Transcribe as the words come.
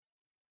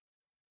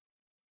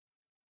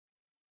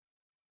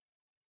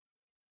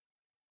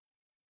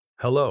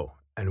Hello,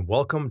 and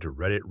welcome to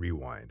Reddit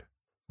Rewind,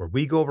 where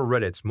we go over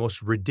Reddit's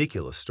most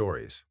ridiculous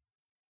stories.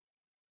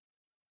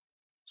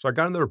 So, I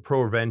got another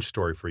pro revenge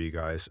story for you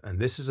guys, and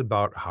this is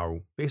about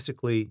how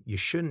basically you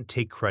shouldn't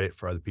take credit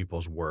for other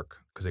people's work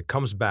because it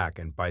comes back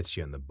and bites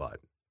you in the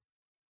butt.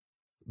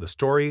 The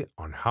story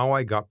on how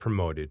I got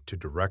promoted to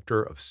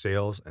Director of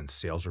Sales and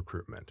Sales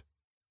Recruitment.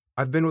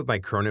 I've been with my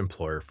current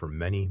employer for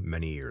many,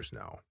 many years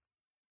now.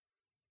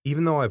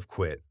 Even though I've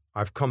quit,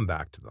 I've come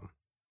back to them.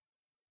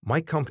 My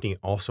company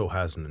also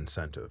has an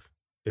incentive.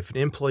 If an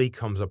employee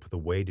comes up with a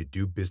way to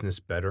do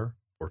business better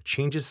or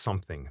changes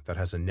something that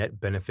has a net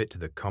benefit to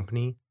the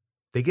company,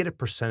 they get a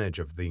percentage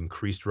of the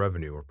increased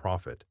revenue or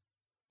profit.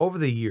 Over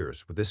the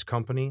years with this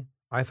company,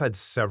 I've had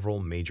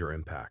several major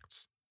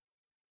impacts.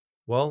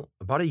 Well,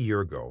 about a year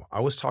ago,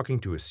 I was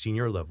talking to a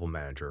senior level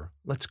manager,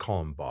 let's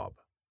call him Bob.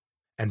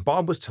 And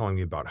Bob was telling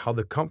me about how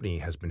the company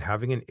has been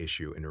having an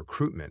issue in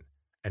recruitment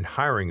and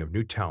hiring of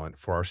new talent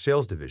for our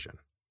sales division.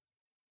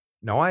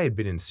 Now, I had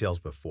been in sales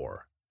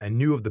before and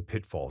knew of the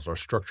pitfalls our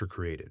structure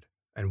created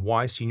and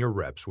why senior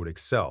reps would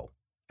excel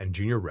and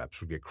junior reps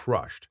would get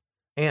crushed,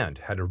 and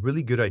had a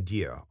really good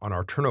idea on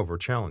our turnover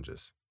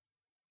challenges.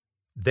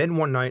 Then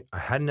one night, I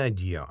had an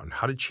idea on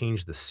how to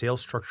change the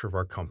sales structure of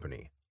our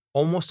company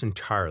almost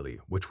entirely,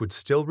 which would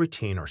still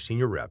retain our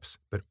senior reps,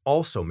 but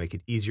also make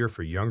it easier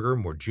for younger,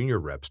 more junior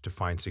reps to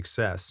find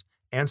success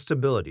and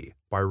stability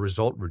by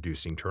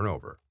reducing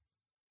turnover.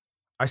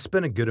 I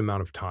spent a good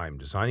amount of time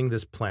designing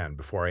this plan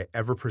before I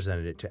ever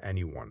presented it to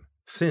anyone,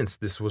 since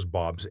this was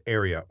Bob's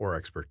area or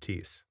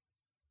expertise.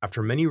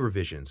 After many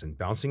revisions and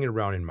bouncing it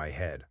around in my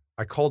head,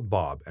 I called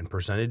Bob and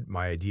presented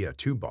my idea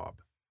to Bob.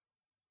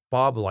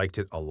 Bob liked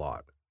it a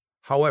lot.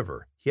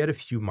 However, he had a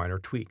few minor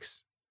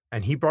tweaks,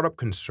 and he brought up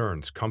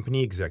concerns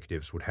company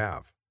executives would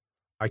have.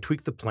 I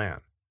tweaked the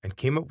plan and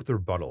came up with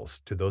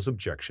rebuttals to those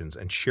objections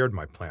and shared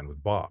my plan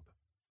with Bob.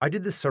 I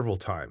did this several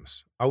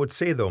times. I would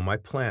say, though, my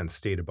plan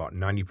stayed about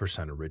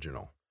 90%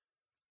 original.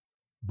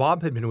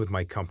 Bob had been with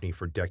my company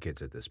for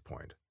decades at this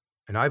point,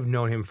 and I've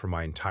known him for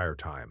my entire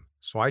time,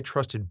 so I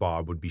trusted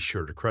Bob would be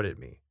sure to credit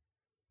me.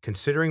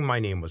 Considering my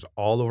name was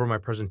all over my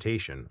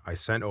presentation I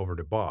sent over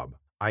to Bob,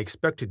 I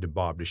expected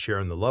Bob to share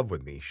in the love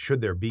with me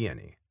should there be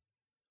any.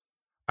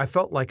 I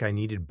felt like I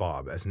needed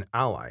Bob as an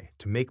ally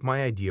to make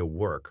my idea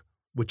work,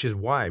 which is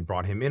why I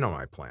brought him in on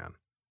my plan.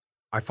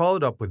 I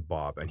followed up with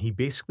Bob, and he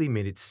basically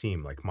made it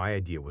seem like my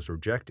idea was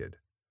rejected,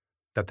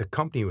 that the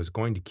company was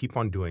going to keep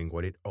on doing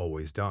what it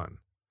always done.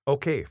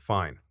 Okay,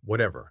 fine,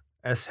 whatever.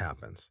 S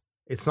happens.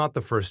 It's not the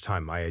first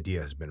time my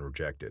idea has been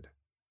rejected.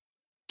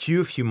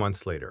 Cue a few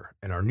months later,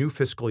 and our new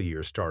fiscal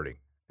year is starting,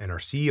 and our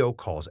CEO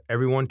calls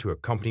everyone to a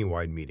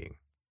company-wide meeting.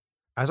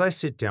 As I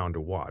sit down to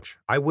watch,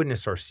 I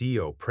witness our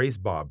CEO praise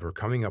Bob for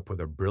coming up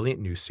with a brilliant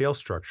new sales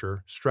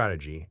structure,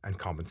 strategy, and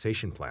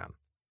compensation plan.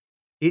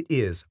 It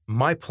is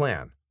my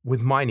plan, with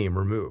my name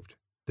removed.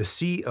 The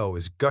CEO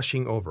is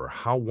gushing over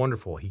how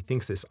wonderful he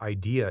thinks this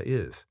idea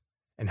is,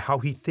 and how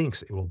he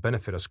thinks it will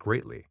benefit us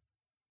greatly.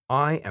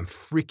 I am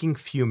freaking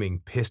fuming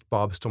pissed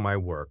Bob stole my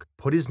work,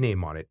 put his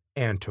name on it,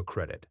 and took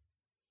credit.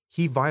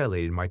 He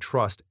violated my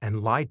trust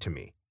and lied to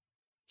me.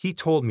 He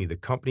told me the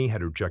company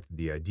had rejected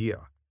the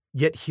idea.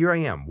 Yet here I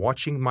am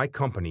watching my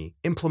company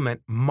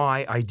implement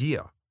my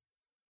idea.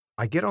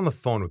 I get on the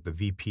phone with the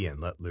VP and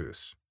let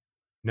loose.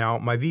 Now,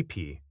 my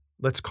VP,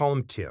 let's call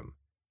him Tim,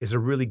 is a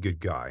really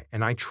good guy,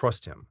 and I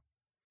trust him.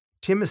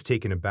 Tim is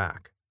taken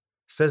aback,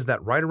 says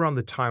that right around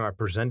the time I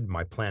presented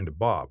my plan to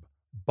Bob,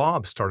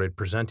 Bob started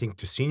presenting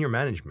to senior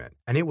management,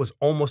 and it was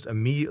almost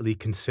immediately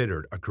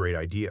considered a great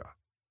idea.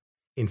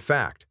 In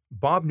fact,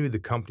 Bob knew the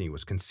company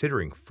was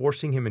considering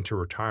forcing him into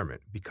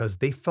retirement because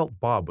they felt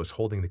Bob was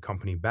holding the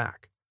company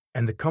back,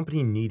 and the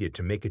company needed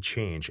to make a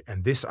change,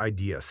 and this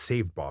idea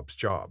saved Bob's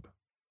job.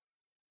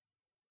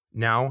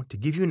 Now, to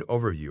give you an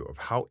overview of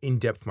how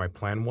in-depth my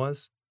plan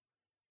was,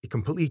 it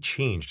completely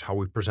changed how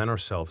we present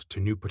ourselves to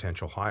new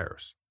potential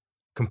hires,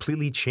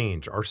 completely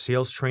changed our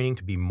sales training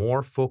to be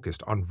more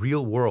focused on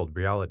real-world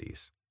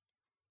realities,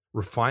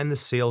 refine the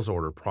sales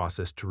order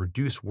process to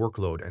reduce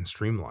workload and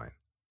streamline.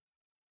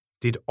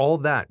 Did all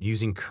that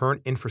using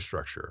current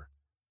infrastructure.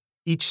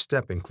 Each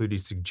step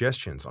included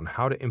suggestions on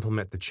how to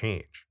implement the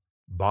change.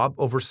 Bob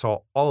oversaw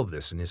all of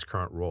this in his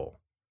current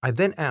role. I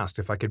then asked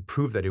if I could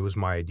prove that it was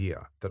my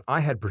idea, that I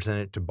had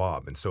presented it to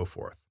Bob, and so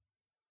forth.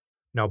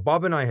 Now,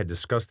 Bob and I had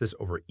discussed this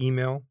over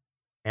email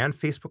and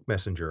Facebook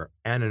Messenger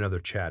and another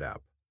chat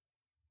app.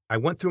 I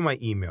went through my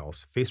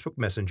emails, Facebook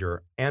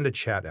Messenger, and a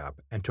chat app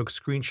and took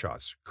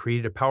screenshots,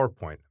 created a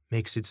PowerPoint,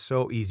 makes it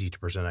so easy to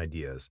present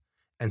ideas,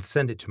 and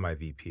send it to my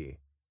VP.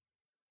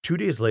 2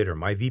 days later,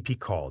 my VP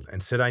called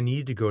and said I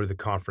needed to go to the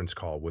conference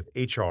call with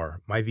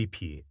HR, my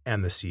VP,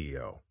 and the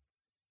CEO.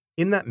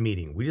 In that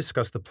meeting, we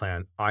discussed the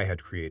plan I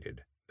had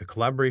created, the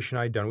collaboration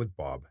I had done with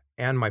Bob,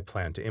 and my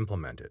plan to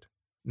implement it.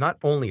 Not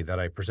only that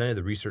I presented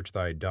the research that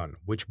I had done,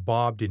 which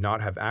Bob did not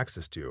have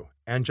access to,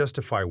 and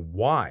justify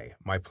why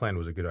my plan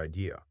was a good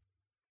idea.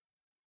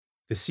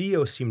 The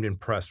CEO seemed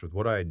impressed with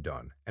what I had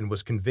done and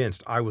was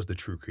convinced I was the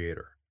true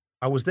creator.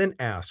 I was then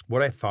asked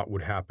what I thought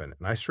would happen,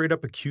 and I straight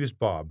up accused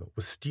Bob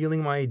with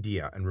stealing my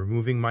idea and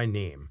removing my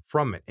name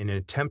from it in an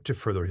attempt to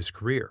further his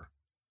career.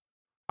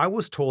 I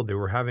was told they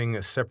were having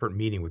a separate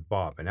meeting with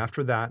Bob, and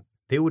after that,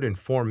 they would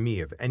inform me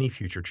of any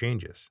future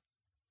changes.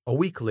 A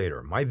week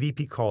later, my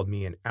VP called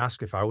me and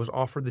asked if I was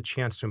offered the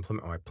chance to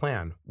implement my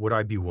plan, would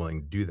I be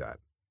willing to do that?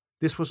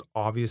 This was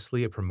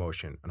obviously a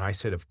promotion, and I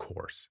said of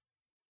course.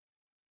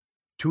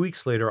 2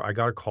 weeks later, I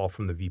got a call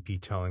from the VP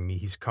telling me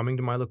he's coming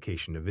to my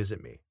location to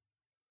visit me.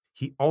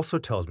 He also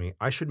tells me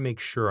I should make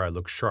sure I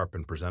look sharp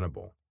and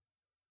presentable.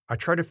 I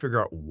tried to figure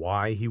out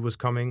why he was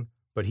coming,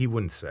 but he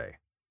wouldn't say.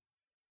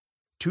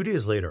 2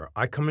 days later,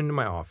 I come into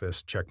my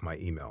office, check my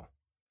email.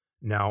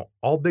 Now,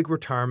 all big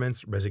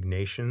retirements,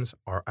 resignations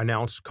are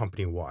announced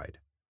company-wide.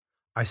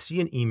 I see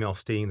an email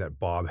stating that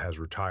Bob has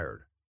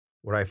retired.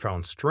 What I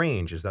found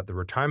strange is that the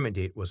retirement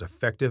date was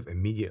effective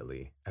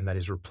immediately and that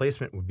his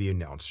replacement would be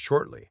announced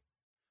shortly.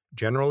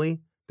 Generally,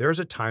 there is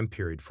a time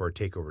period for a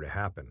takeover to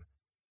happen,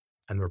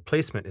 and the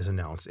replacement is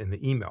announced in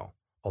the email,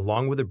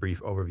 along with a brief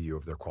overview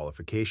of their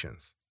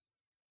qualifications.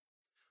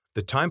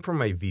 The time for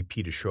my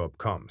VP to show up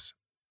comes,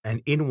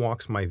 and in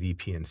walks my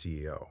VP and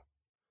CEO.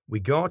 We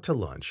go out to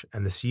lunch,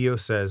 and the CEO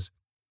says,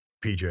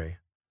 "PJ,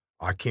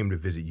 I came to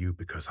visit you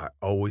because I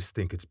always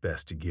think it's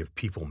best to give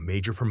people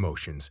major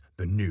promotions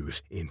the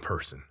news in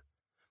person.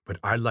 But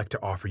I'd like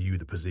to offer you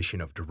the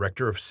position of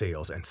Director of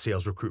Sales and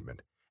Sales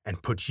Recruitment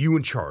and put you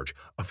in charge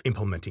of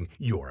implementing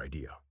your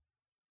idea."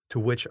 To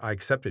which I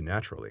accepted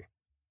naturally.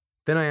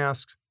 Then I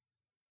asked,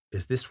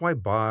 "Is this why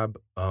Bob,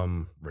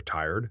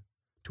 retired?"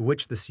 To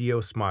which the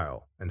CEO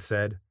smiled and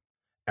said,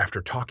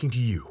 "After talking to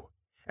you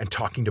and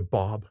talking to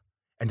Bob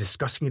and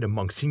discussing it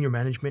among senior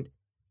management,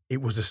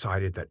 it was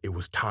decided that it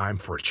was time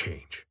for a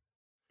change.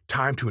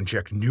 Time to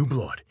inject new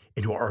blood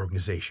into our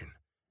organization,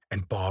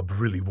 and Bob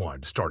really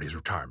wanted to start his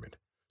retirement,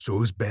 so it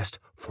was best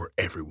for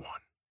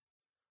everyone."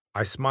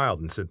 I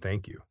smiled and said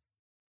thank you.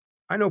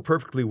 I know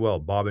perfectly well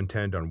Bob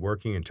intended on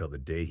working until the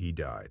day he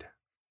died.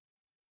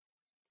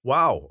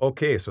 Wow,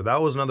 okay, so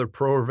that was another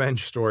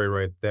pro-revenge story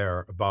right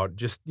there about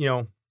just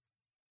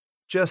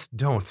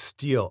don't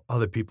steal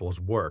other people's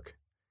work.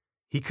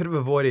 He could have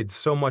avoided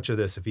so much of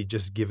this if he'd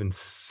just given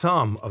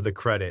some of the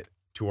credit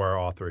to our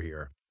author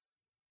here.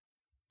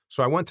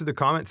 So I went through the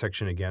comment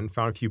section again,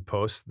 found a few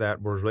posts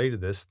that were related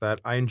to this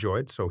that I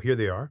enjoyed, so here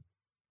they are.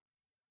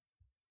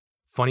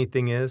 Funny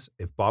thing is,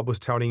 if Bob was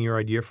touting your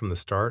idea from the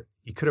start,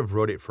 he could have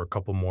wrote it for a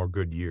couple more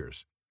good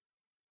years.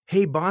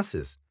 "Hey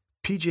bosses,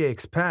 PJ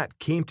Expat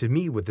came to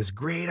me with this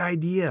great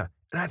idea,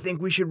 and I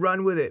think we should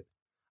run with it.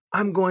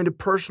 I'm going to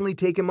personally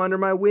take him under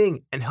my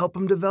wing and help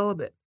him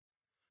develop it.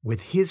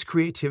 With his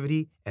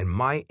creativity and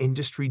my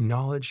industry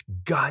knowledge,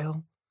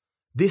 guile,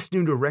 this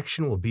new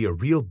direction will be a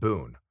real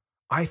boon.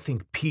 I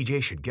think PJ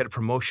should get a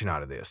promotion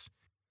out of this.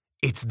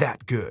 It's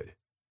that good."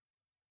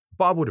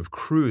 Bob would have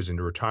cruised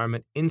into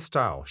retirement in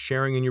style,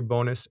 sharing in your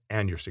bonus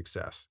and your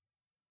success.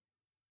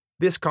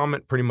 This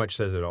comment pretty much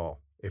says it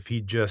all. If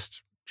he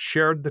just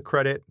shared the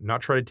credit,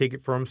 not try to take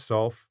it for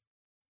himself,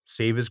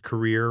 save his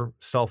career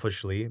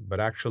selfishly, but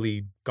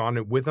actually gone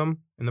it with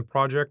him in the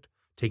project,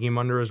 taking him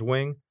under his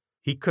wing,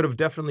 he could have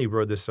definitely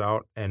rode this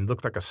out and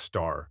looked like a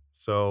star.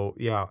 So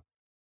yeah,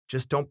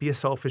 just don't be a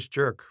selfish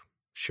jerk.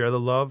 Share the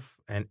love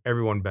and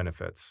everyone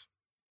benefits.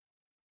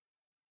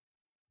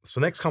 So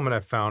next comment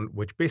I found,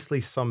 which basically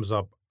sums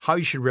up how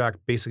you should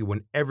react basically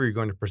whenever you're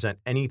going to present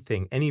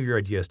anything, any of your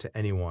ideas to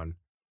anyone,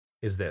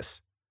 is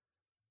this.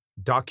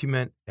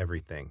 Document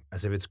everything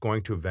as if it's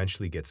going to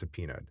eventually get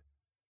subpoenaed.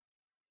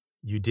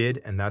 You did,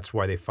 and that's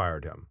why they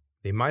fired him.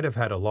 They might have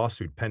had a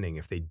lawsuit pending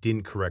if they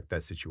didn't correct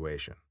that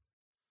situation.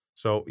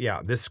 So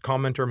yeah, this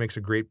commenter makes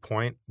a great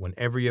point.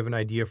 Whenever you have an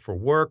idea for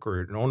work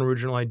or an own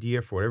original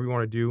idea for whatever you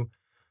want to do,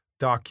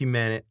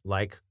 document it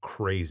like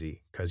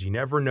crazy, because you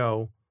never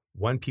know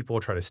when people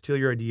will try to steal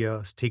your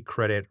idea, take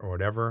credit or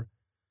whatever.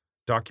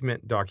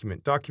 Document,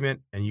 document,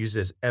 document, and use it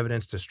as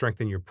evidence to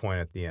strengthen your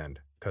point at the end.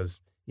 Because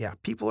yeah,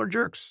 people are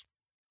jerks.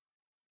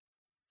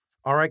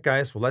 All right,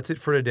 guys, well, that's it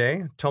for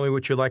today. Tell me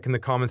what you like in the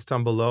comments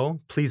down below.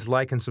 Please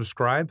like and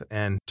subscribe,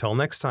 and till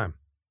next time.